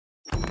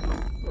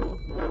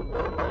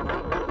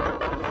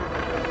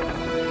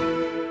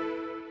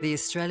The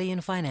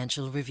Australian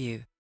Financial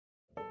Review.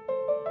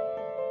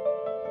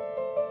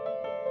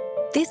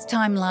 This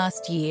time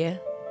last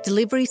year,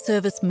 delivery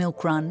service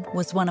MilkRun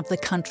was one of the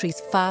country's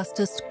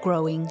fastest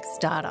growing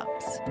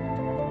startups.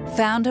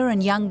 Founder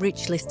and young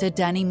rich lister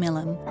Danny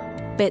Millam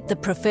bet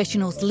that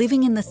professionals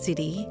living in the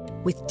city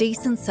with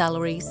decent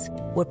salaries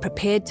were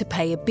prepared to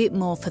pay a bit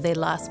more for their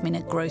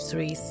last-minute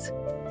groceries.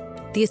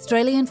 The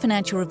Australian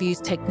Financial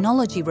Review's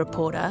technology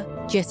reporter,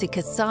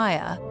 Jessica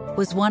Sier,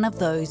 was one of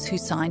those who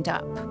signed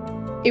up.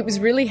 It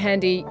was really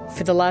handy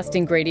for the last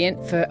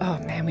ingredient for, oh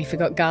man, we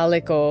forgot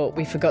garlic or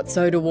we forgot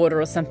soda water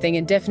or something.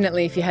 And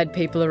definitely if you had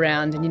people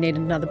around and you needed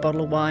another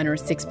bottle of wine or a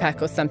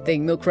six-pack or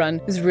something,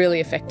 MilkRun was really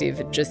effective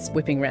at just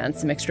whipping around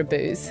some extra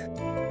booze.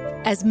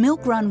 As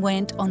MilkRun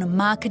went on a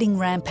marketing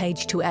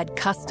rampage to add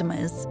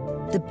customers,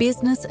 the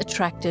business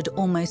attracted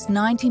almost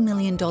 $90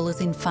 million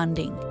in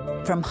funding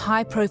from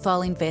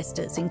high-profile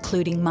investors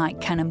including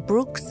Mike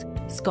Cannon-Brookes,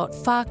 Scott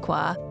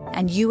Farquhar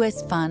and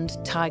US fund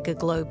Tiger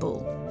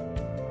Global.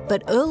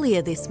 But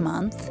earlier this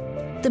month,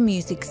 the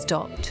music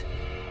stopped.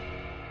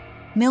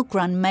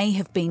 MilkRun may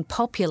have been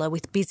popular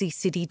with busy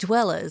city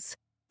dwellers,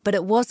 but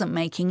it wasn't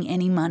making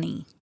any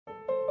money.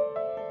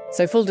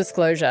 So full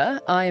disclosure,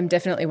 I am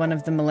definitely one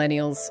of the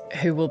millennials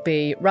who will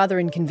be rather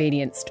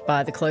inconvenienced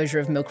by the closure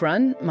of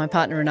MilkRun. My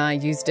partner and I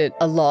used it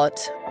a lot.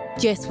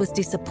 Jess was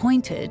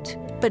disappointed,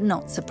 but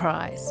not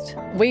surprised.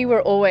 We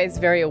were always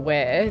very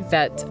aware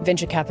that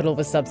venture capital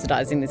was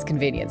subsidising this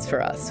convenience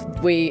for us.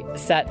 We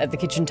sat at the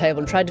kitchen table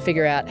and tried to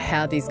figure out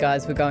how these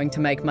guys were going to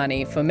make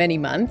money for many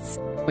months.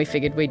 We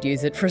figured we'd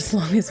use it for as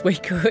long as we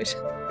could.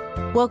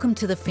 Welcome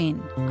to The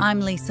Fin. I'm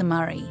Lisa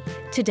Murray.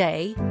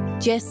 Today,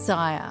 Jess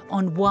Sier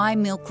on why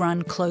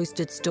MilkRun closed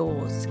its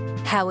doors,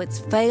 how its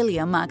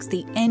failure marks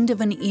the end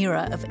of an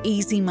era of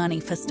easy money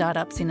for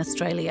startups in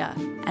Australia,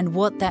 and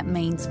what that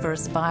means for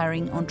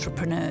aspiring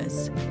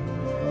entrepreneurs.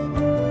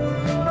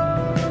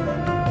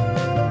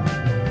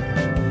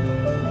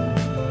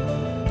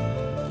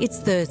 It's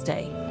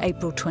Thursday,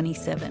 April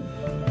 27.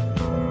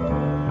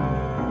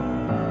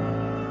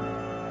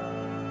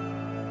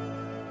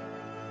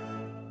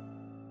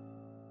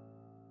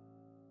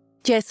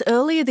 Jess,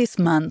 earlier this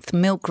month,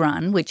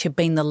 MilkRun, which had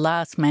been the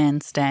last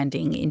man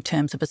standing in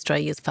terms of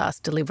Australia's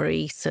fast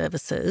delivery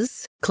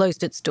services,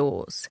 closed its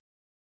doors.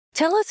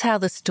 Tell us how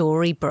the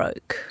story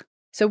broke.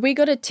 So we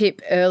got a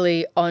tip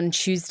early on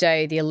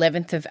Tuesday, the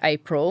 11th of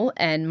April,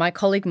 and my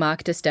colleague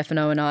Mark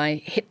DeStefano and I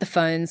hit the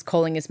phones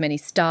calling as many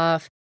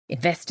staff,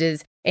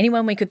 investors,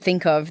 anyone we could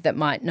think of that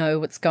might know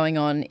what's going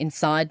on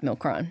inside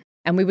MilkRun.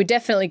 And we were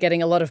definitely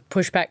getting a lot of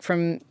pushback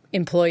from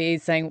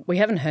employees saying, we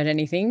haven't heard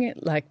anything.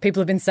 Like, people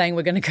have been saying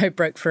we're going to go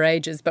broke for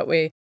ages, but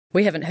we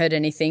haven't heard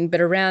anything. But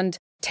around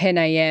 10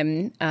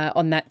 a.m.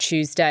 On that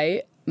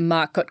Tuesday,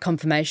 Mark got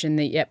confirmation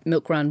that,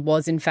 MilkRun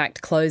was in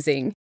fact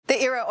closing.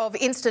 The era of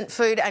instant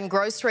food and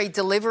grocery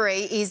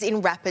delivery is in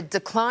rapid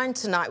decline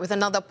tonight, with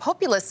another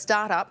popular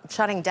startup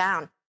shutting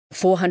down.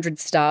 400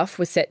 staff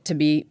were set to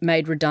be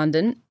made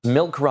redundant.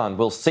 MilkRun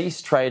will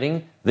cease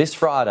trading this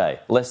Friday,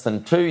 less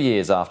than 2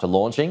 years after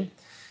launching.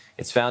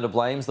 Its founder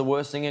blames the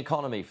worsening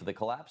economy for the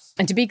collapse.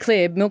 And to be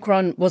clear,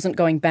 MilkRun wasn't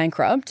going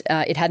bankrupt.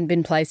 It hadn't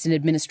been placed in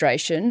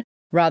administration.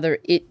 Rather,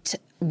 it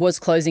was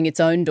closing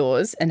its own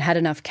doors and had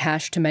enough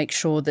cash to make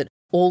sure that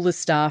all the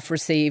staff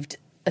received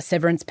a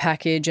severance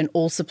package and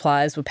all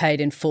suppliers were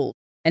paid in full.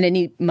 And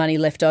any money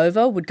left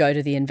over would go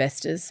to the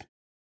investors.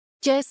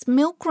 Jess,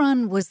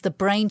 MilkRun was the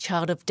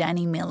brainchild of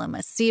Danny Millam,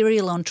 a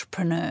serial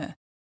entrepreneur.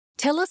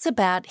 Tell us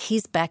about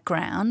his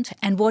background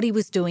and what he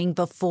was doing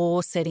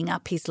before setting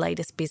up his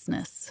latest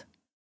business.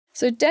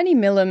 So Danny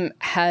Millam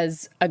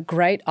has a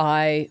great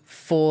eye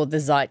for the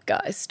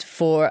zeitgeist,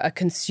 for a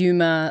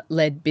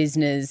consumer-led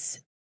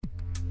business.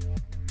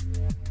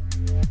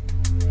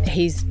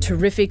 He's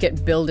terrific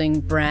at building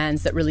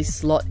brands that really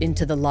slot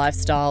into the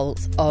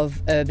lifestyles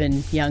of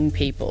urban young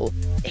people.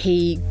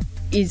 He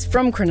is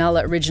from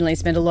Cronulla originally,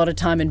 spent a lot of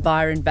time in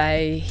Byron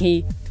Bay.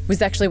 He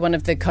was actually one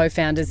of the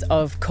co-founders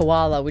of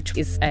Koala, which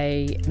is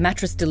a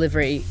mattress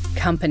delivery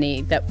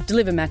company that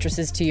deliver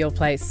mattresses to your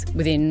place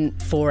within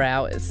 4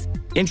 hours.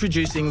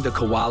 Introducing the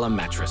Koala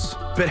mattress.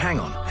 But hang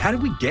on, how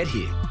did we get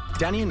here?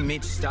 Danny and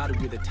Mitch started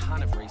with a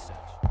ton of research.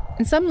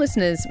 And some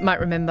listeners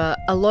might remember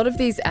a lot of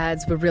these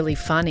ads were really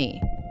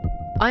funny.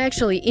 I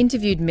actually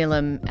interviewed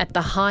Millam at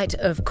the height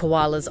of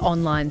Koala's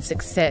online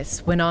success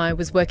when I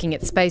was working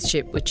at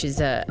Spaceship, which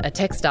is a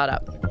tech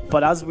startup.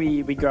 But as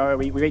we grow,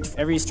 we reach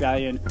every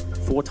Australian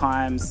 4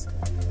 times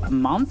a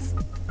month,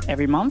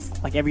 every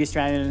month, like every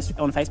Australian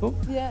on Facebook.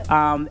 Yeah.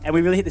 And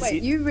we really hit the...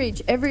 Wait, you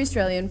reach every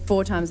Australian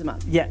 4 times a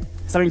month? Yeah,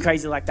 something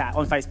crazy like that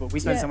on Facebook.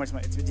 We spend so much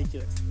money, it's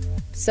ridiculous.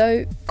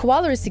 So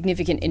Koala is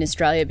significant in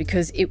Australia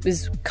because it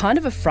was kind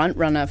of a front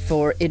runner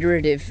for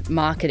iterative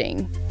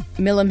marketing.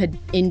 Millam had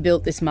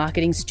inbuilt this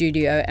marketing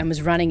studio and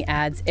was running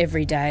ads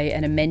every day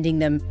and amending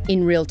them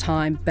in real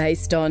time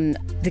based on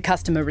the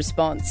customer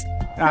response.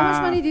 How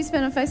much money do you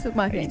spend on Facebook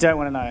marketing? You don't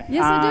want to know.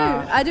 Yes, I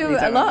do. I do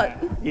a lot.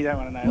 You don't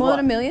want to know. More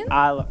than $1 million?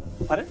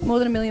 Pardon? More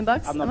than $1 million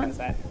bucks? I'm not going to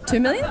say.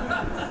 $2 million?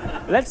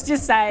 Let's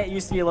just say it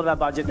used to be a lot of our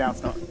budget, now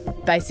it's not.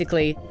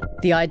 basically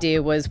the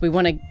idea was we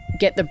want to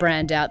get the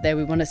brand out there,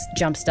 we want to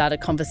jumpstart a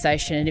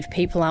conversation, and if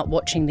people aren't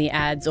watching the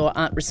ads or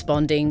aren't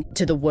responding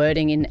to the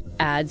wording in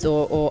ads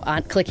or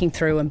aren't clicking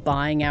through and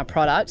buying our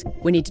product,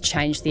 we need to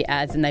change the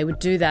ads, and they would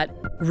do that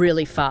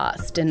really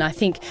fast. And I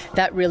think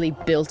that really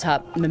built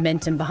up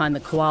momentum behind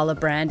the koala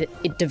brand.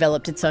 It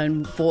developed its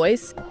own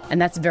voice,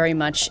 and that's very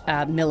much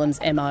Millam's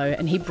MO,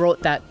 and he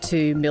brought that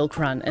to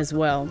MilkRun as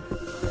well.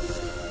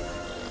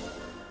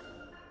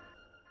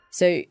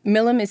 So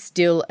Millam is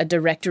still a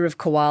director of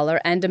Koala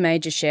and a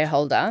major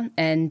shareholder,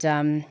 and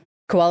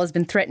Koala's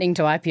been threatening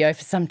to IPO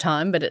for some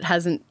time, but it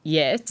hasn't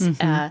yet.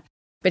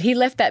 But he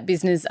left that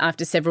business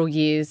after several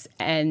years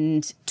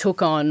and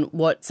took on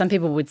what some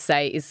people would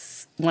say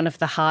is one of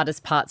the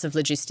hardest parts of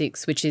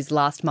logistics, which is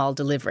last mile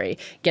delivery,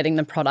 getting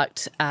the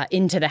product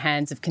into the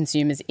hands of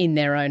consumers in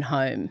their own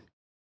home.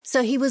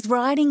 So he was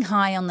riding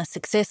high on the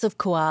success of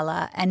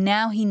Koala, and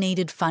now he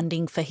needed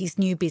funding for his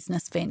new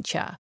business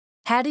venture.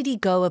 How did he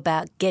go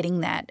about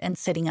getting that and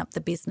setting up the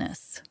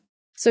business?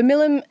 So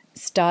Millam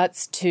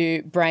starts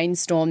to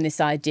brainstorm this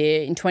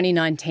idea in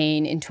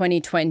 2019. In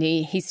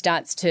 2020, he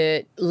starts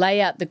to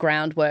lay out the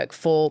groundwork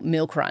for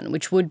MilkRun,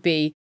 which would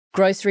be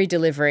grocery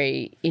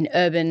delivery in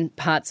urban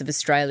parts of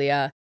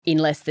Australia in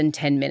less than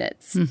 10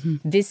 minutes.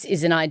 This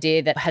is an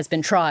idea that has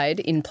been tried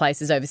in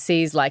places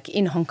overseas, like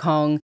in Hong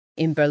Kong,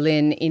 in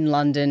Berlin, in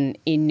London,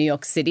 in New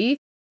York City.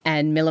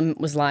 And Millam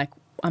was like,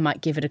 I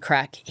might give it a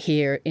crack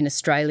here in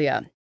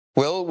Australia.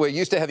 Well, we're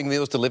used to having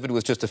meals delivered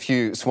with just a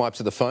few swipes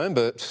of the phone,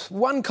 but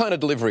one kind of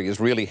delivery is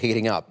really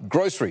heating up.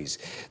 Groceries.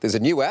 There's a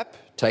new app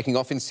taking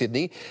off in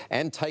Sydney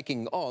and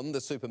taking on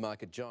the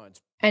supermarket giants.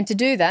 And to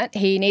do that,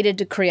 he needed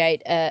to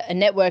create a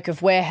network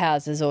of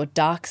warehouses or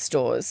dark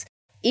stores.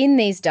 In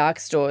these dark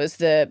stores,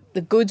 the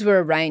goods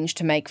were arranged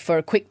to make for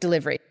a quick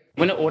delivery.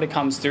 When an order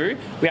comes through,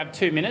 we have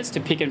 2 minutes to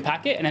pick and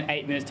pack it and then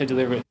 8 minutes to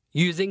deliver it.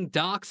 Using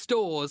dark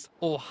stores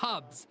or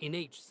hubs in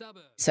each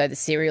suburb. So the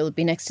cereal would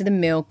be next to the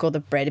milk or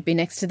the bread would be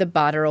next to the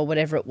butter or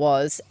whatever it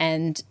was,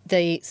 and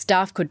the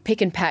staff could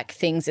pick and pack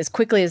things as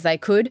quickly as they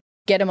could,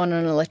 get them on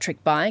an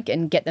electric bike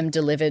and get them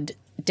delivered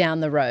down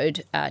the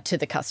road to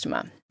the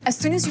customer. As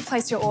soon as you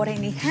place your order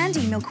in the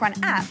handy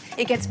MilkRun app,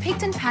 it gets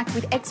picked and packed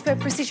with expert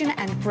precision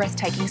and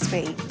breathtaking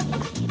speed.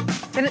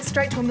 Then it's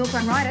straight to a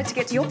MilkRun rider to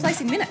get to your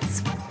place in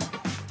minutes.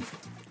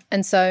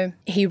 And so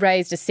he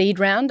raised a seed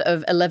round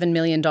of $11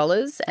 million,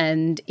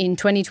 and in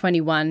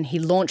 2021 he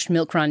launched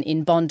MilkRun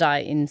in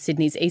Bondi in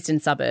Sydney's eastern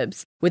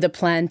suburbs with a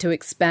plan to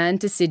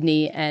expand to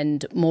Sydney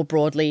and more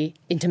broadly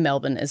into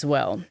Melbourne as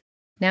well.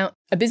 Now,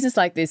 a business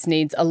like this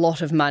needs a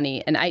lot of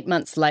money, and 8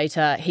 months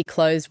later he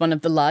closed one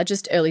of the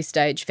largest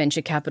early-stage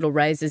venture capital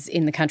raises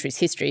in the country's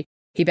history.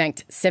 He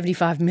banked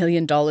 $75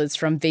 million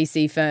from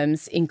VC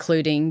firms,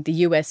 including the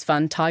US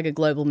fund Tiger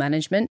Global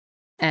Management,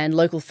 and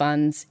local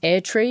funds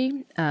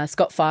Airtree,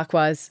 Scott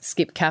Farquhar's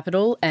Skip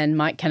Capital, and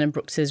Mike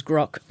Cannon-Brooks's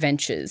Grok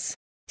Ventures.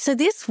 So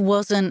this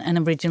wasn't an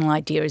original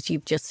idea, as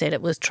you've just said.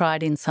 It was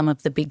tried in some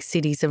of the big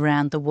cities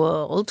around the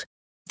world.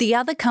 The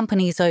other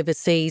companies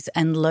overseas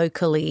and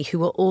locally who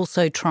were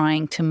also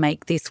trying to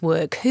make this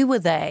work, who were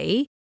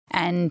they,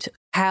 and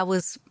how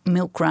was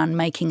MilkRun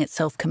making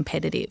itself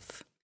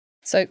competitive?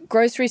 So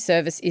grocery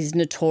service is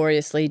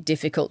notoriously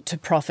difficult to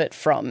profit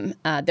from.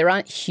 There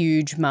aren't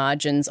huge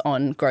margins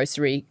on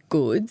grocery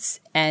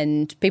goods,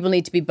 and people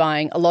need to be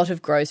buying a lot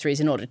of groceries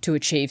in order to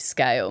achieve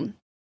scale.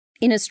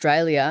 In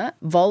Australia,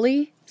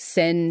 Volley,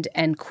 Send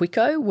and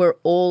Quicko were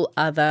all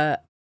other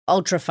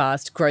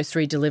ultra-fast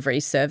grocery delivery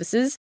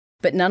services,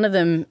 but none of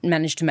them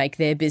managed to make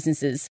their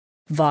businesses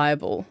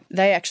viable.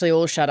 They actually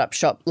all shut up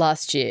shop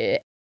last year.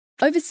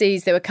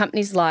 Overseas, there were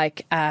companies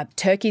like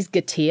Turkey's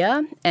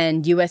Getir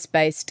and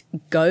US-based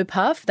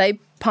GoPuff. They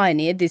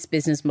pioneered this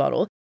business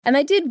model, and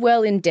they did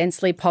well in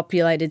densely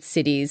populated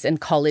cities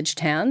and college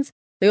towns.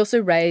 They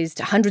also raised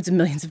hundreds of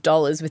millions of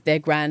dollars with their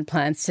grand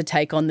plans to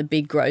take on the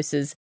big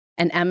grocers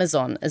and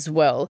Amazon as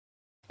well.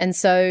 And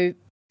so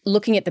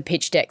looking at the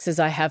pitch decks as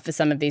I have for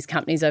some of these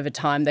companies over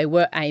time, they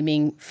were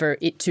aiming for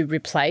it to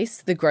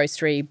replace the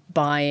grocery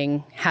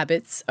buying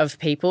habits of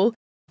people.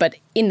 But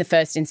in the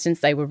first instance,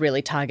 they were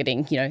really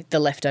targeting, the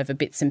leftover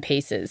bits and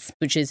pieces,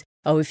 which is,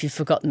 if you've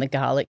forgotten the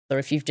garlic or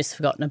if you've just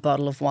forgotten a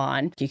bottle of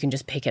wine, you can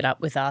just pick it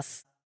up with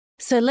us.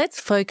 So let's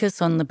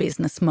focus on the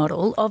business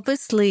model.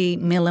 Obviously,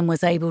 Millam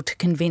was able to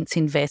convince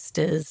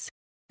investors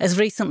as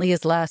recently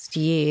as last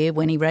year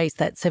when he raised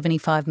that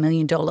 $75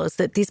 million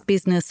that this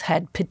business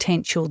had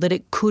potential, that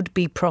it could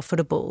be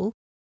profitable.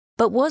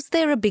 But was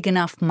there a big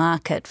enough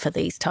market for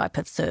these type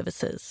of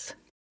services?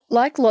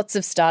 Like lots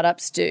of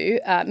startups do,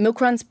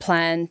 MilkRun's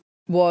plan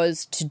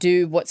was to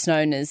do what's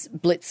known as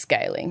blitz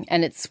scaling,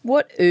 and it's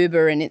what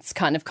Uber and its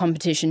kind of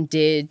competition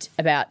did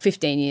about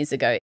 15 years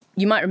ago.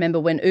 You might remember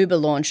when Uber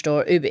launched,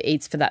 or Uber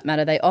Eats for that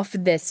matter, they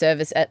offered their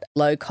service at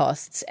low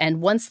costs,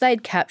 and once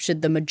they'd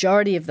captured the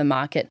majority of the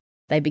market,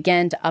 they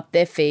began to up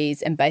their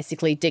fees and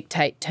basically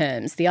dictate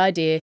terms. The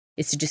idea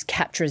is to just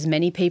capture as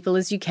many people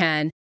as you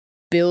can,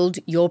 build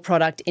your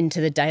product into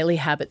the daily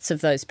habits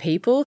of those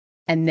people,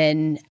 and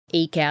then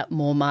eke out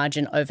more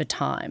margin over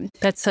time.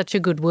 That's such a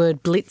good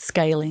word,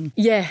 blitzscaling.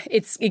 Yeah,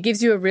 it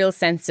gives you a real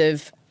sense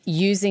of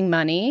using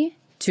money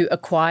to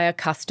acquire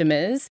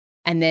customers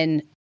and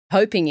then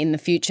hoping in the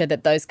future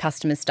that those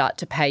customers start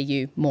to pay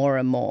you more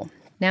and more.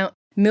 Now,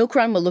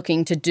 MilkRun were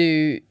looking to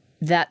do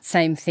that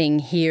same thing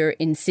here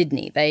in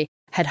Sydney. They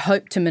had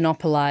hoped to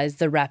monopolise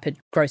the rapid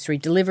grocery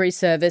delivery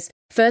service,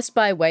 first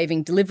by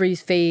waiving delivery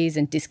fees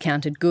and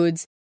discounted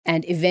goods,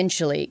 and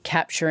eventually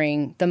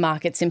capturing the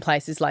markets in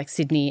places like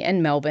Sydney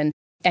and Melbourne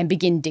and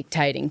begin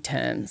dictating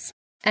terms.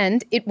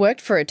 And it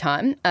worked for a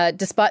time.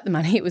 Despite the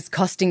money it was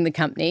costing the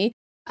company,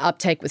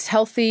 uptake was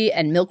healthy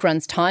and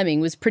MilkRun's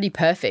timing was pretty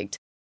perfect.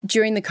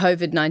 During the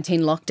COVID-19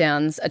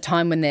 lockdowns, a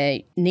time when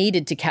they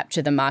needed to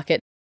capture the market,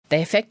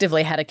 they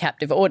effectively had a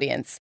captive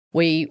audience.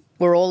 We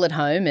were all at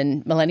home,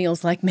 and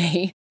millennials like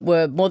me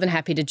were more than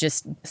happy to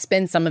just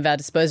spend some of our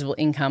disposable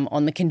income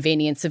on the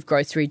convenience of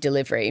grocery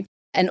delivery.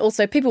 And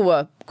also people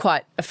were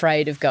quite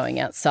afraid of going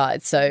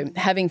outside, so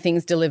having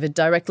things delivered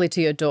directly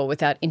to your door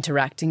without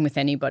interacting with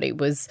anybody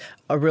was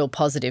a real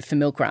positive for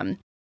MilkRun.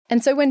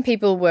 And so when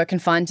people were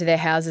confined to their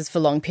houses for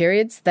long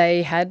periods,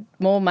 they had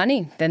more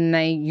money than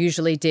they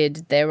usually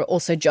did. There were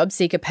also job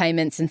seeker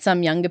payments, and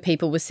some younger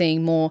people were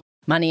seeing more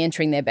money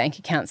entering their bank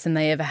accounts than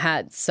they ever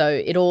had. So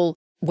it all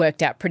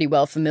worked out pretty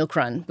well for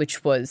MilkRun,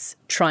 which was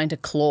trying to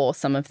claw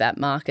some of that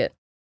market.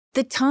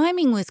 The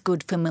timing was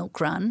good for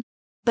MilkRun,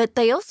 but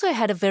they also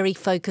had a very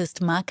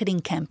focused marketing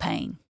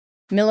campaign.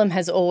 Millum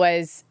has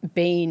always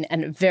been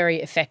a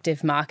very effective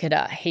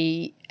marketer.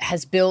 He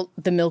has built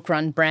the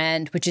MilkRun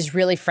brand, which is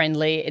really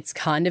friendly. It's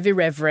kind of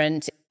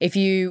irreverent. If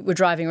you were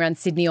driving around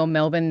Sydney or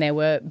Melbourne, there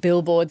were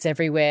billboards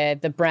everywhere.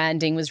 The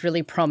branding was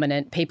really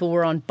prominent. People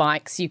were on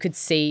bikes. You could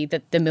see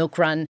that the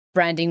MilkRun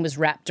branding was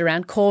wrapped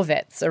around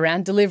Corvettes,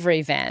 around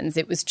delivery vans.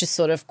 It was just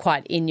sort of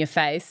quite in your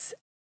face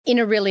in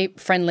a really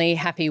friendly,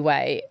 happy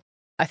way.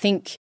 I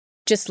think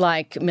just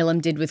like Millum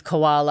did with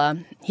Koala,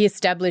 he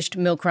established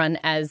MilkRun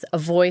as a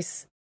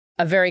voice,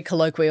 a very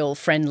colloquial,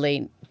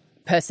 friendly,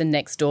 person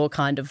next door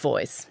kind of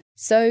voice.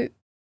 So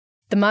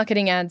the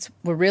marketing ads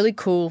were really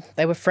cool.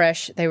 They were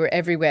fresh. They were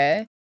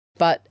everywhere.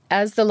 But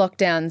as the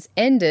lockdowns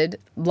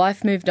ended,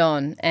 life moved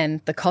on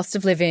and the cost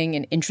of living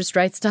and interest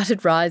rates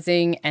started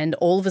rising, and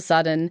all of a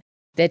sudden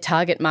their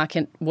target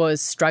market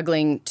was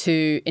struggling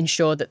to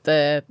ensure that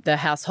the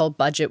household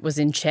budget was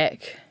in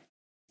check.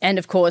 And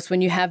of course,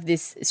 when you have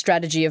this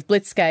strategy of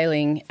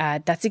blitzscaling,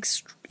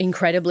 that's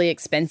incredibly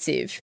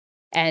expensive.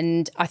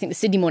 And I think the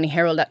Sydney Morning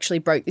Herald actually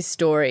broke this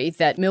story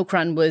that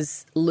MilkRun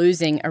was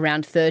losing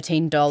around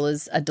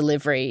 $13 a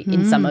delivery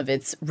in some of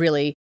its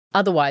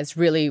otherwise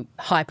really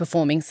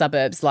high-performing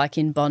suburbs like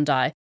in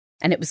Bondi.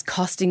 And it was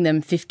costing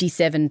them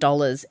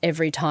 $57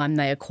 every time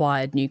they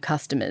acquired new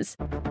customers.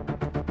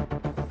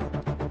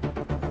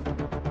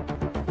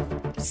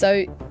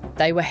 So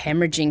they were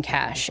hemorrhaging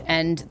cash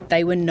and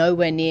they were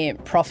nowhere near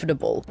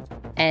profitable.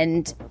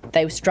 And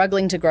they were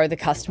struggling to grow the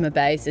customer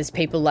base as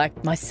people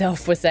like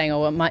myself were saying,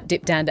 oh, I might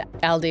dip down to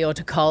Aldi or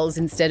to Coles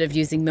instead of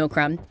using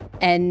MilkRun.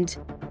 And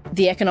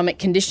the economic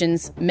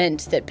conditions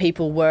meant that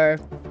people were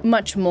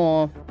much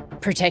more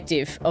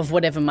protective of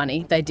whatever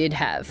money they did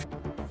have.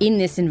 In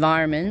this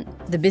environment,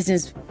 the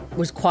business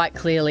was quite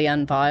clearly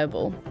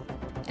unviable.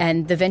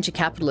 And the venture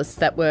capitalists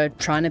that were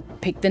trying to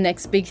pick the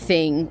next big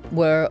thing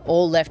were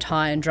all left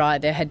high and dry.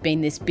 There had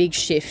been this big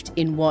shift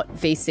in what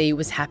VC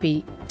was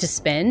happy to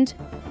spend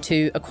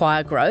to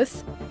acquire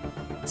growth.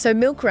 So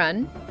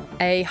MilkRun,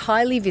 a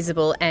highly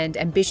visible and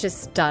ambitious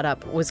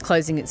startup, was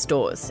closing its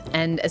doors.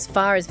 And as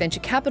far as venture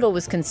capital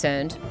was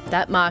concerned,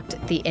 that marked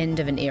the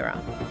end of an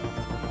era.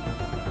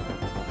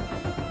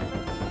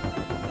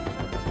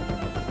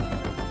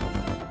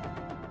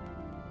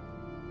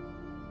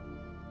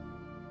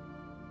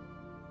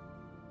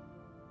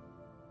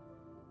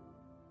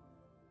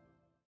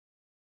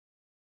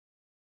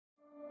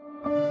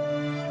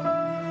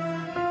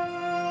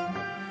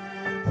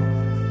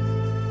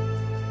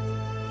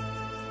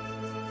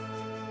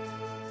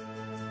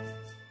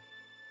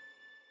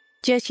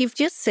 Jess, you've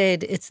just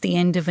said it's the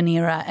end of an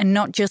era, and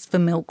not just for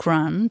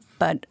MilkRun,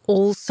 but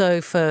also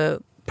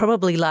for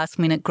probably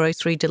last-minute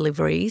grocery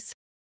deliveries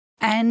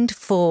and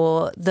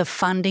for the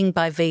funding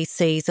by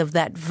VCs of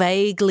that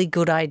vaguely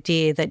good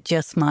idea that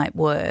just might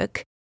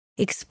work.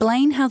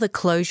 Explain how the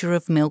closure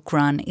of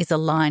MilkRun is a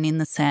line in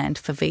the sand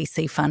for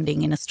VC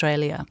funding in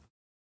Australia.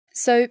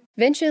 So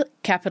venture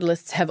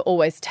capitalists have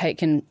always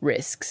taken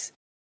risks.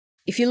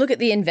 If you look at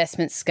the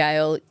investment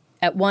scale,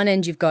 at one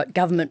end you've got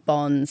government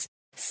bonds,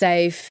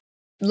 safe,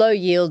 low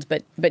yield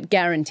but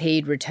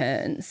guaranteed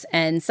returns.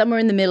 And somewhere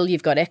in the middle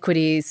you've got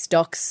equities,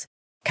 stocks,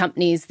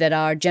 companies that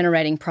are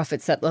generating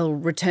profits that will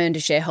return to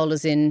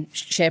shareholders in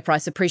share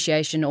price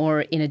appreciation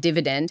or in a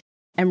dividend.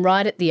 And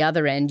right at the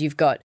other end you've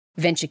got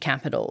venture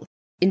capital.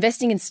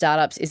 Investing in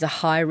startups is a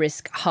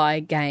high-risk,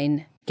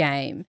 high-gain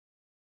game.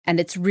 And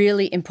it's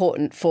really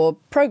important for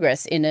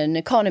progress in an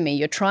economy.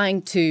 You're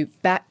trying to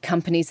back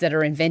companies that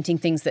are inventing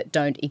things that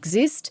don't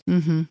exist,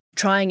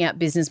 trying out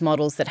business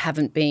models that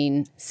haven't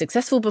been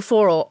successful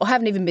before or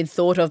haven't even been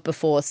thought of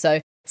before.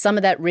 So some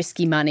of that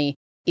risky money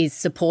is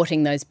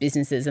supporting those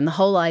businesses. And the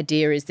whole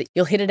idea is that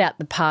you'll hit it out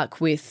the park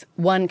with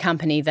one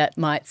company that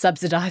might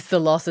subsidise the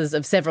losses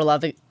of several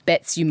other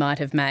bets you might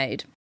have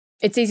made.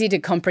 It's easy to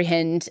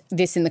comprehend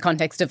this in the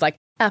context of like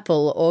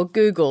Apple or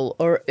Google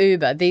or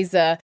Uber. These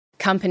are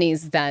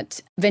companies that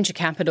venture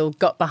capital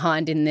got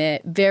behind in their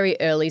very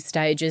early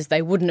stages.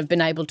 They wouldn't have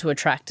been able to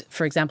attract,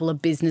 for example, a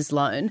business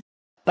loan,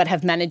 but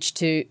have managed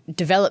to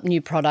develop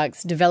new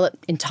products,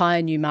 develop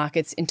entire new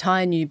markets,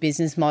 entire new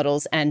business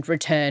models, and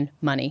return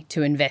money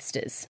to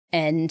investors.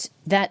 And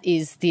that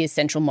is the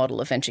essential model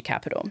of venture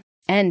capital.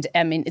 And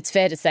I mean, it's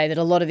fair to say that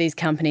a lot of these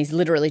companies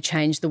literally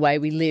change the way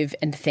we live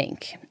and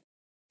think.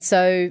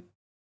 So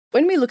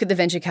when we look at the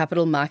venture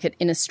capital market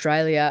in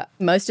Australia,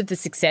 most of the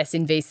success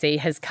in VC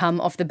has come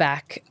off the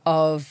back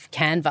of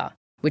Canva,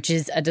 which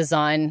is a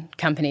design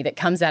company that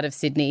comes out of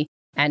Sydney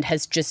and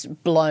has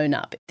just blown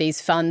up.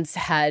 These funds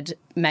had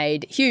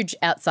made huge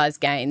outsized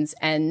gains,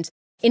 and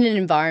in an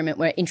environment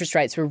where interest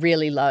rates were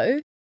really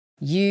low,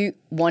 you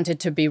wanted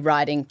to be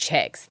writing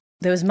checks.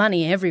 There was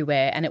money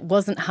everywhere and it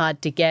wasn't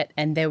hard to get,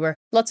 and there were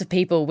lots of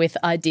people with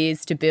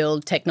ideas to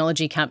build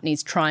technology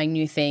companies trying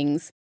new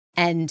things,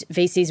 and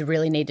VCs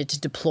really needed to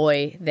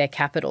deploy their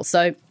capital.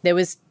 So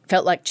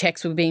felt like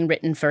checks were being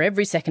written for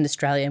every second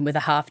Australian with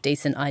a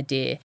half-decent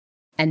idea.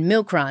 And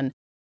MilkRun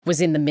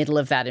was in the middle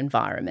of that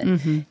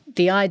environment. Mm-hmm.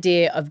 The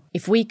idea of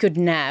if we could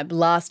nab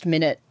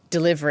last-minute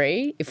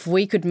delivery, if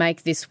we could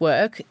make this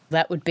work,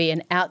 that would be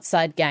an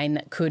outside gain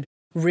that could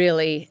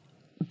really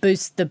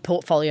boost the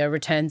portfolio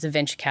returns of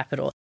venture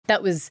capital.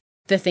 That was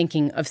the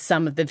thinking of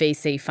some of the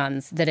VC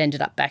funds that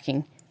ended up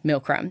backing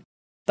MilkRun.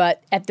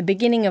 But at the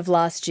beginning of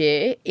last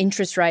year,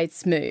 interest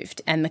rates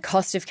moved and the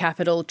cost of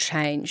capital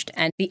changed,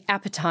 and the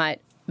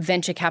appetite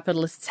venture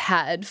capitalists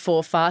had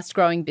for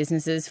fast-growing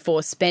businesses,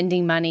 for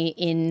spending money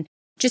in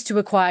just to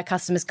acquire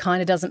customers,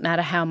 kind of doesn't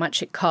matter how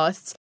much it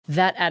costs.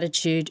 That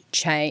attitude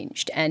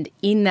changed. And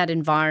in that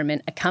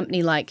environment, a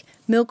company like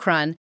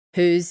MilkRun,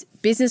 whose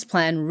business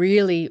plan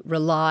really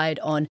relied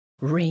on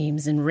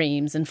reams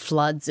and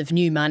floods of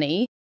new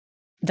money,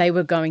 they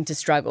were going to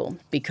struggle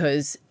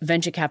because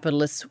venture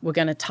capitalists were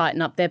going to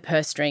tighten up their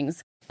purse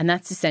strings. And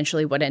that's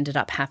essentially what ended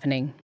up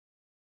happening.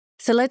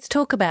 So let's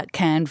talk about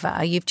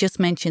Canva. You've just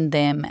mentioned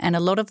them, and a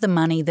lot of the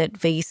money that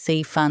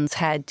VC funds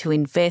had to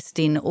invest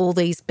in all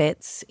these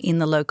bets in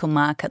the local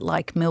market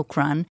like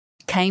MilkRun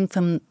came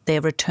from their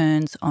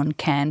returns on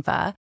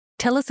Canva.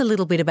 Tell us a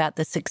little bit about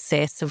the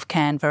success of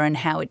Canva and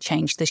how it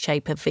changed the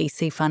shape of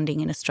VC funding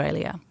in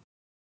Australia.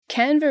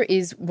 Canva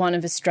is one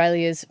of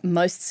Australia's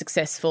most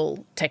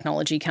successful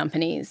technology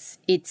companies.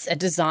 It's a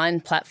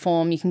design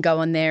platform. You can go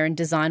on there and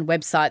design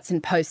websites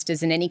and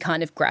posters and any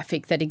kind of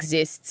graphic that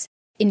exists,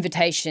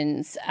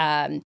 invitations,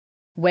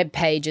 web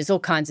pages, all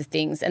kinds of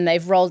things. And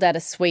they've rolled out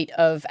a suite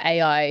of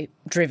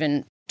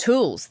AI-driven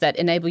tools that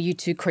enable you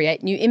to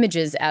create new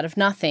images out of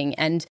nothing.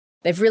 And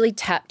they've really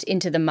tapped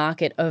into the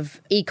market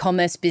of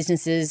e-commerce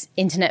businesses,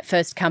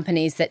 internet-first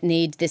companies that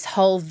need this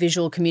whole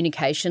visual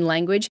communication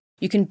language.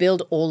 You can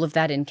build all of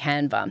that in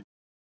Canva.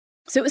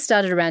 So it was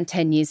started around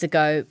 10 years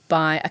ago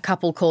by a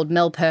couple called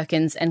Mel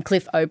Perkins and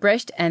Cliff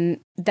Obrecht, and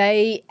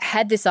they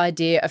had this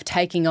idea of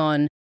taking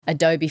on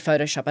Adobe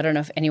Photoshop. I don't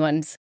know if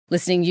anyone's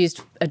listening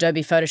used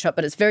Adobe Photoshop,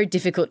 but it's very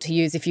difficult to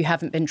use if you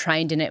haven't been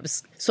trained in it. It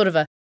was sort of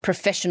a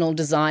professional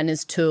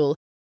designer's tool.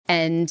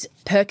 And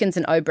Perkins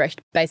and Obrecht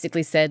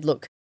basically said,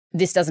 look,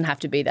 this doesn't have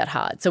to be that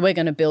hard. So we're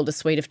going to build a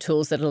suite of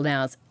tools that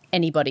allows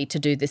anybody to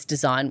do this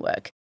design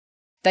work.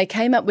 They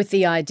came up with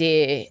the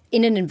idea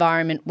in an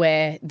environment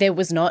where there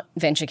was not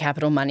venture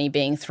capital money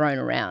being thrown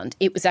around.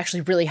 It was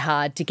actually really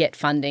hard to get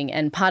funding.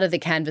 And part of the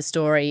Canva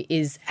story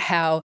is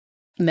how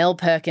Mel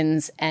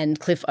Perkins and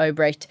Cliff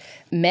Obrecht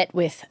met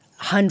with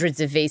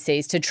hundreds of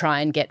VCs to try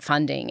and get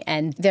funding.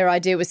 And their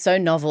idea was so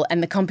novel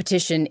and the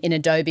competition in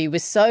Adobe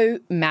was so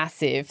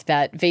massive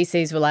that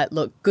VCs were like,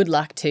 look, good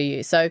luck to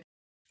you. So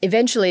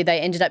eventually they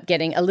ended up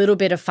getting a little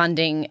bit of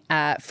funding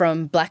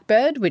from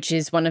Blackbird, which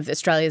is one of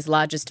Australia's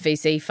largest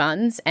VC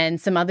funds,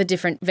 and some other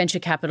different venture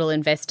capital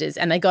investors,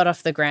 and they got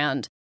off the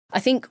ground. I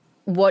think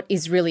what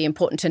is really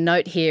important to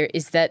note here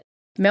is that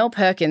Mel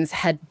Perkins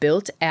had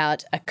built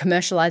out a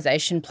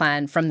commercialization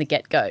plan from the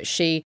get-go.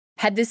 She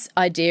had this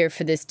idea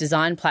for this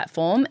design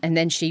platform, and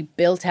then she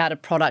built out a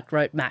product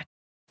roadmap.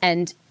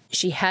 And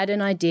she had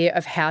an idea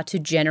of how to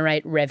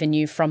generate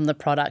revenue from the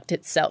product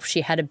itself.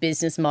 She had a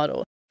business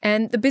model.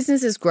 And the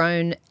business has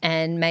grown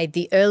and made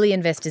the early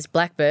investors,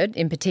 Blackbird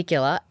in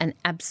particular, an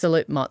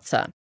absolute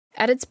mozza.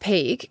 At its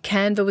peak,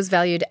 Canva was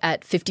valued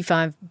at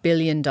 $55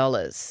 billion.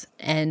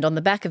 And on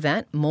the back of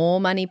that, more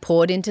money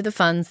poured into the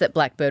funds that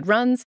Blackbird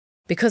runs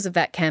because of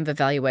that Canva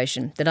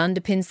valuation that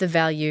underpins the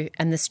value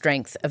and the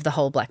strength of the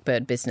whole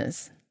Blackbird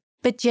business.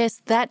 But Jess,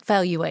 that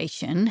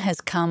valuation has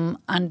come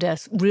under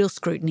real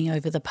scrutiny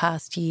over the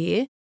past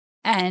year.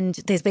 And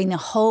there's been a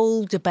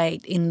whole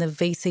debate in the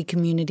VC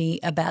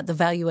community about the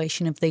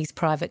valuation of these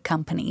private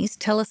companies.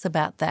 Tell us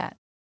about that.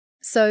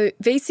 So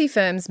VC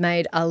firms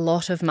made a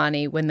lot of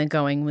money when the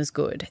going was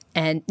good,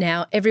 and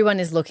now everyone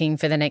is looking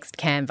for the next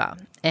Canva.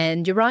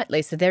 And you're right,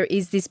 Lisa, there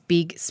is this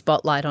big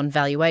spotlight on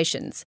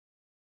valuations.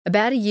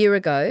 About a year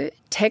ago,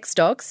 tech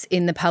stocks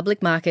in the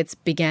public markets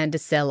began to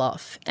sell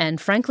off,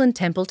 and Franklin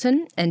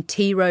Templeton and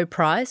T. Rowe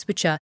Price,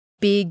 which are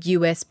big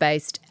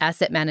US-based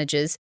asset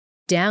managers,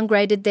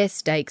 downgraded their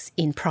stakes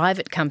in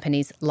private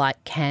companies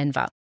like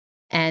Canva.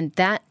 And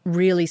that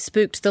really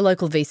spooked the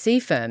local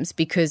VC firms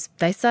because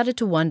they started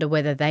to wonder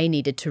whether they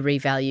needed to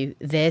revalue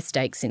their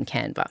stakes in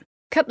Canva. A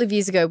couple of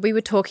years ago, we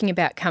were talking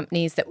about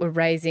companies that were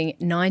raising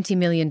 $90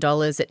 million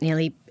at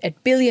nearly $1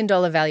 billion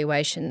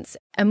valuations,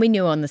 and we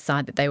knew on the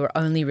side that they were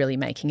only really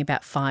making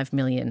about $5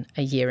 million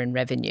a year in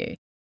revenue.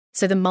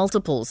 So the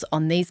multiples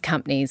on these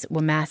companies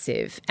were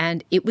massive,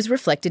 and it was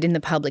reflected in the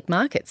public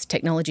markets.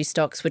 Technology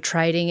stocks were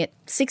trading at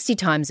 60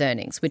 times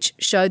earnings, which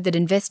showed that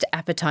investor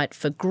appetite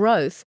for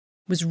growth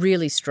was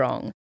really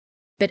strong.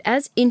 But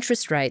as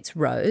interest rates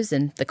rose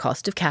and the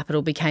cost of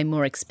capital became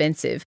more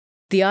expensive,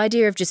 the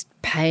idea of just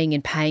paying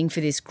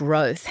for this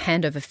growth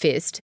hand over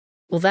fist,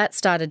 well, that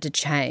started to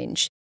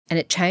change. And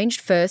it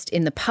changed first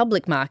in the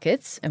public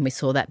markets, and we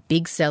saw that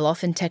big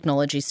sell-off in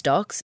technology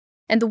stocks.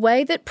 And the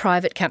way that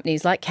private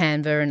companies like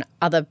Canva and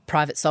other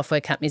private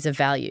software companies are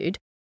valued,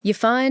 you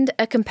find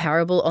a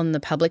comparable on the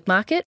public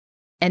market,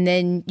 and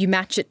then you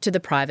match it to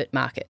the private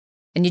market.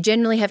 And you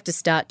generally have to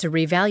start to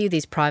revalue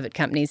these private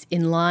companies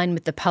in line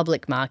with the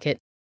public market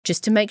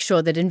just to make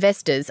sure that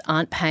investors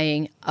aren't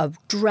paying a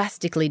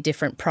drastically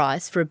different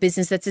price for a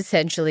business that's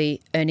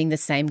essentially earning the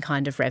same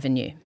kind of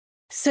revenue.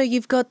 So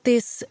you've got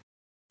this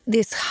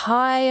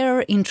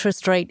higher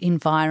interest rate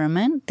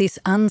environment, this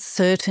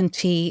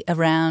uncertainty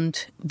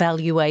around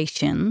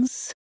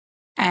valuations,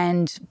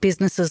 and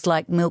businesses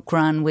like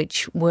MilkRun,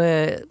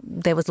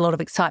 there was a lot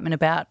of excitement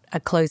about, are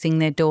closing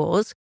their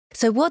doors.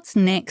 So what's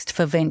next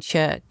for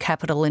venture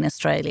capital in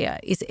Australia?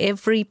 Is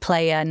every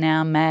player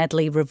now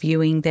madly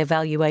reviewing their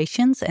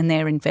valuations and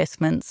their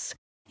investments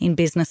in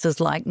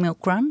businesses like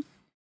MilkRun?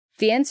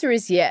 The answer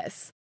is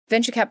yes.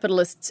 Venture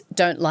capitalists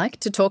don't like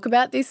to talk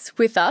about this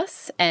with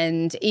us,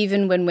 and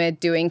even when we're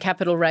doing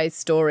capital raise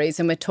stories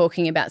and we're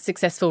talking about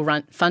successful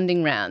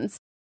funding rounds,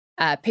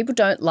 people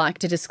don't like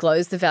to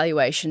disclose the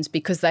valuations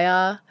because they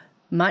are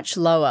much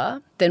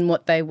lower than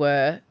what they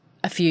were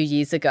a few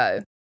years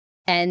ago.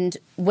 And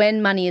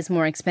when money is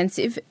more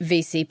expensive,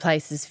 VC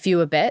places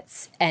fewer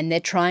bets and they're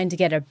trying to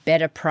get a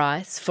better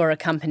price for a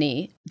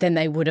company than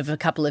they would have a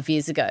couple of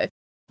years ago.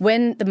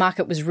 When the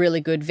market was really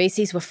good,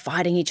 VCs were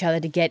fighting each other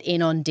to get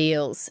in on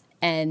deals,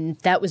 and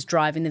that was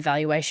driving the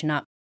valuation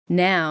up.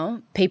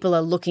 Now, people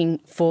are looking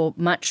for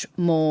much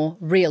more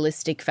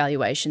realistic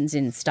valuations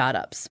in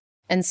startups.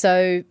 And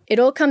so it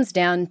all comes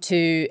down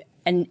to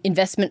an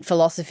investment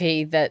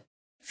philosophy that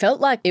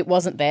felt like it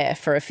wasn't there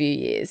for a few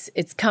years.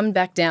 It's come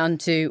back down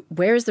to,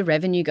 where is the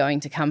revenue going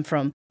to come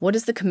from? What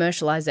is the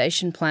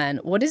commercialization plan?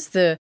 What is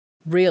the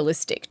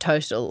realistic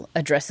total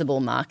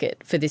addressable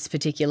market for this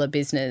particular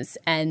business?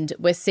 And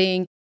we're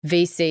seeing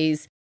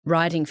VCs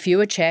writing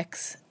fewer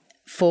checks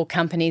for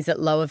companies at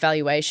lower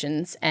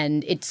valuations,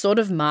 and it sort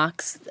of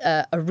marks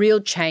a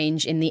real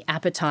change in the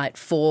appetite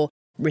for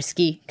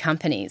risky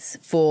companies,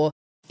 for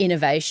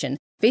innovation.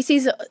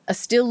 VCs are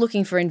still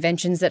looking for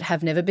inventions that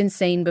have never been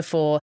seen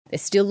before. They're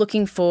still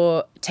looking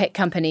for tech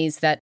companies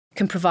that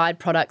can provide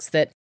products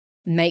that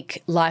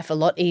make life a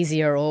lot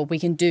easier, or we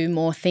can do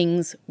more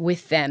things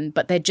with them,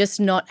 but they're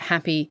just not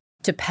happy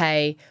to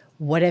pay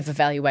whatever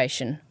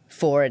valuation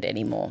for it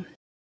anymore.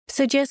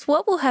 So, Jess,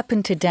 what will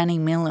happen to Danny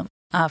Millam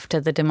after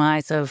the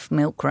demise of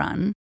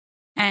MilkRun?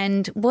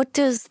 And what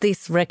does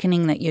this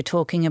reckoning that you're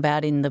talking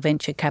about in the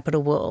venture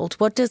capital world,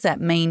 what does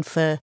that mean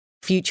for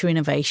future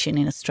innovation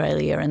in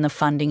Australia and the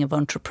funding of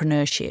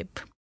entrepreneurship?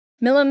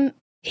 Millam,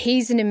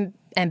 he's an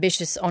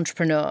ambitious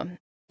entrepreneur.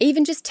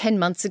 Even just 10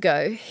 months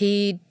ago,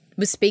 he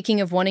was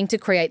speaking of wanting to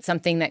create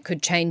something that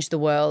could change the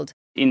world.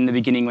 In the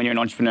beginning, when you're an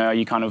entrepreneur,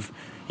 you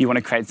want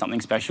to create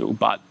something special,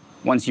 but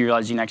once you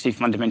realise you can actually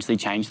fundamentally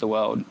change the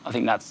world, I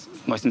think that's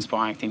the most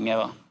inspiring thing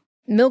ever.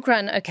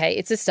 MilkRun, okay,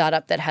 it's a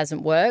startup that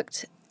hasn't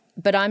worked,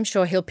 but I'm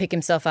sure he'll pick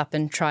himself up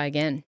and try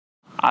again.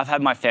 I've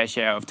had my fair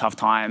share of tough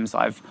times.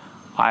 I've,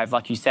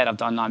 like you said, I've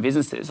done 9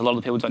 businesses. A lot of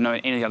the people don't know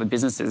any of the other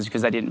businesses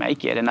because they didn't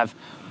make it. And I've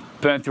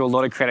burnt through a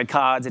lot of credit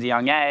cards at a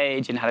young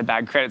age and had a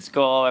bad credit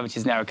score, which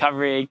is now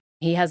recovering.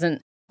 He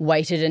hasn't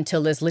waited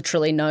until there's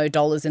literally no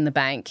dollars in the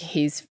bank.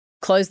 He's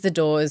closed the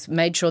doors,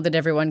 made sure that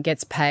everyone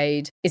gets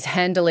paid, is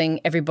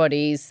handling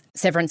everybody's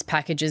severance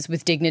packages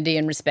with dignity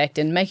and respect,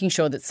 and making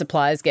sure that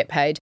suppliers get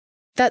paid.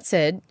 That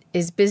said,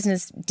 his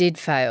business did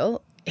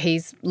fail.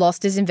 He's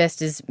lost his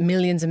investors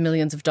millions and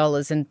millions of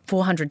dollars, and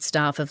 400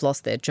 staff have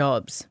lost their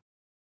jobs.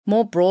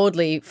 More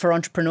broadly, for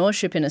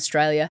entrepreneurship in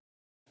Australia,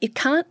 it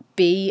can't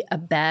be a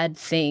bad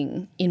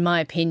thing, in my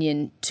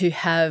opinion, to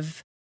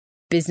have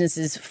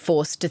businesses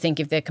forced to think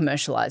of their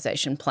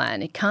commercialisation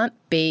plan. It can't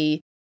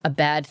be a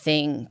bad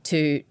thing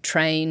to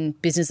train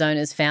business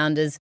owners,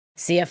 founders,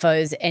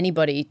 CFOs,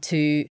 anybody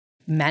to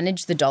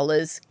manage the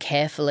dollars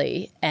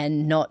carefully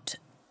and not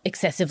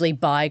excessively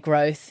buy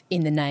growth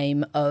in the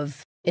name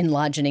of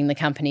enlarging the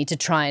company to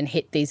try and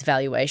hit these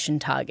valuation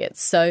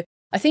targets. So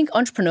I think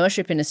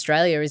entrepreneurship in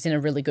Australia is in a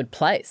really good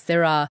place.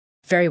 There are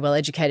very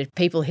well-educated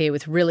people here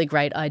with really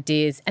great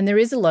ideas, and there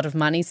is a lot of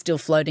money still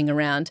floating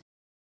around.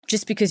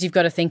 Just because you've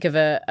got to think of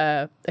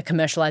a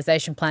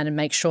commercialisation plan and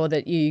make sure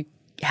that you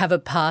have a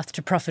path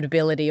to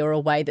profitability or a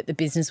way that the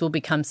business will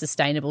become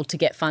sustainable to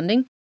get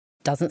funding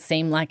doesn't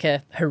seem like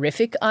a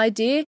horrific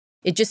idea.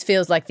 It just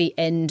feels like the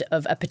end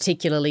of a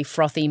particularly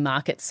frothy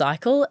market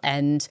cycle,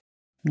 and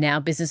now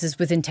businesses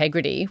with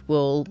integrity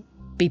will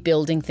be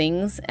building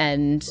things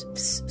and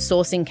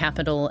sourcing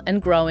capital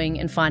and growing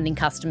and finding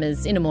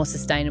customers in a more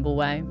sustainable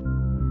way.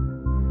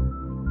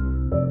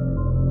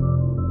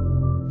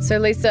 So,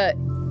 Lisa,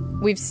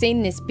 we've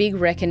seen this big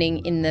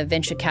reckoning in the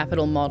venture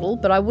capital model,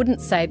 but I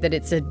wouldn't say that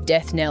it's a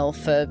death knell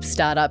for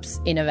startups,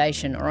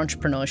 innovation or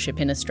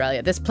entrepreneurship in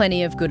Australia. There's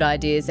plenty of good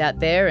ideas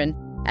out there, and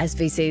as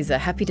VCs are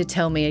happy to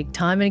tell me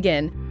time and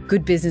again,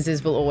 good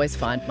businesses will always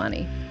find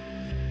money.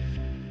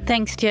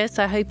 Thanks, Jess.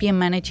 I hope you're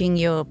managing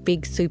your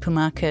big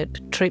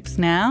supermarket trips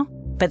now.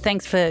 But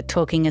thanks for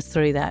talking us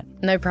through that.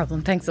 No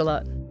problem. Thanks a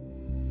lot.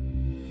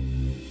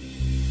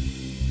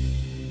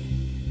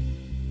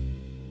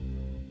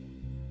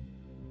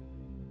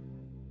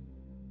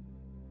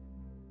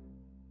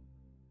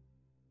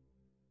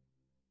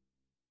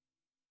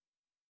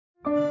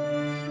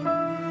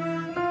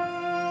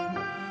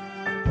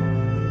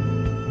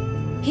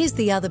 Here's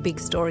the other big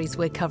stories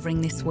we're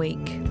covering this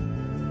week.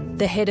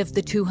 The head of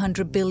the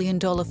 $200 billion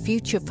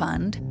Future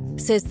Fund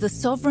says the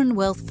Sovereign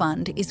Wealth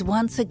Fund is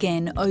once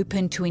again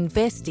open to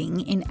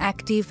investing in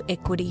active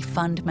equity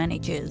fund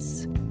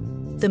managers.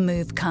 The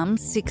move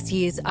comes 6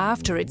 years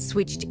after it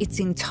switched its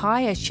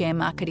entire share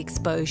market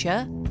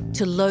exposure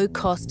to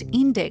low-cost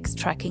index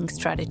tracking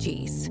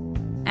strategies,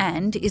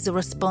 and is a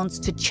response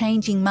to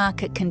changing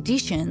market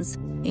conditions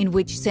in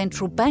which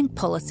central bank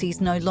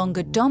policies no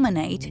longer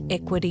dominate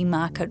equity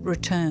market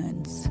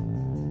returns.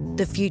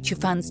 The Future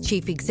Fund's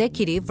chief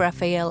executive,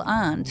 Raphael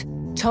Arndt,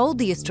 told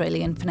the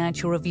Australian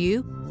Financial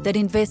Review that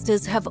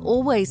investors have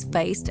always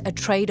faced a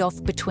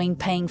trade-off between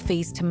paying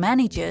fees to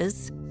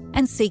managers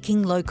and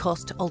seeking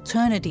low-cost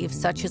alternatives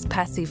such as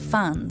passive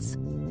funds,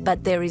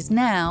 but there is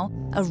now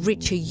a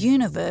richer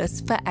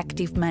universe for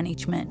active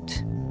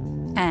management.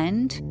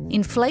 And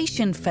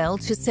inflation fell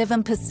to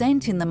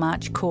 7% in the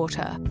March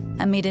quarter,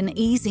 amid an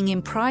easing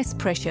in price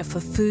pressure for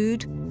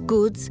food,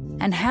 goods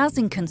and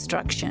housing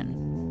construction,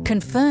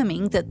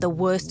 confirming that the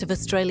worst of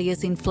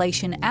Australia's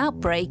inflation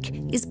outbreak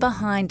is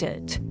behind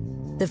it.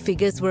 The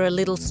figures were a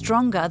little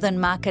stronger than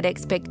market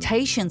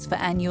expectations for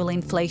annual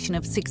inflation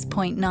of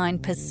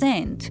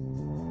 6.9%,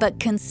 but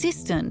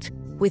consistent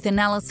with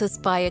analysis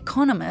by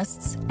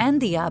economists and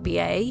the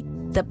RBA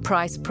that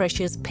price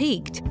pressures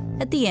peaked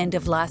at the end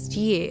of last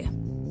year.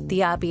 The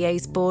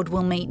RBA's board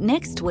will meet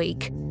next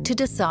week to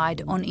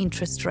decide on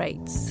interest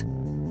rates.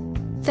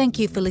 Thank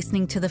you for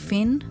listening to The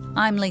Fin.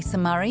 I'm Lisa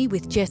Murray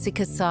with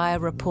Jessica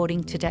Sier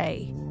reporting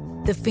today.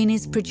 The Fin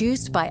is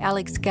produced by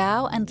Alex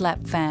Gow and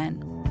Lap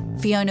Fan.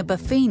 Fiona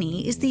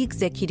Buffini is the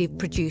executive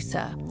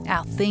producer.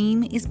 Our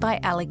theme is by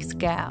Alex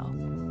Gow.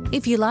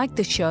 If you like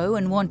the show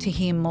and want to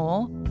hear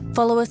more,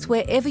 follow us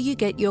wherever you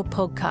get your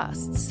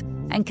podcasts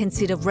and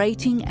consider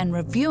rating and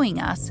reviewing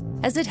us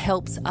as it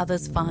helps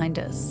others find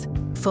us.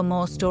 For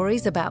more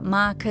stories about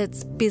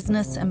markets,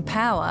 business and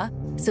power,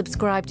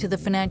 subscribe to the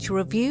Financial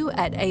Review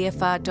at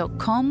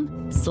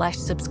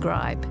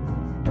afr.com/subscribe.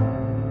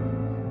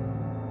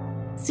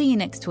 See you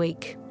next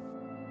week.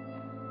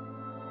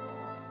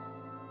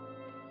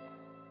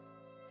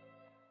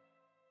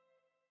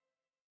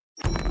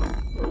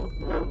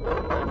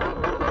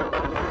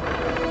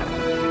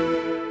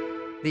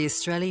 The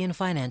Australian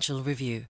Financial Review.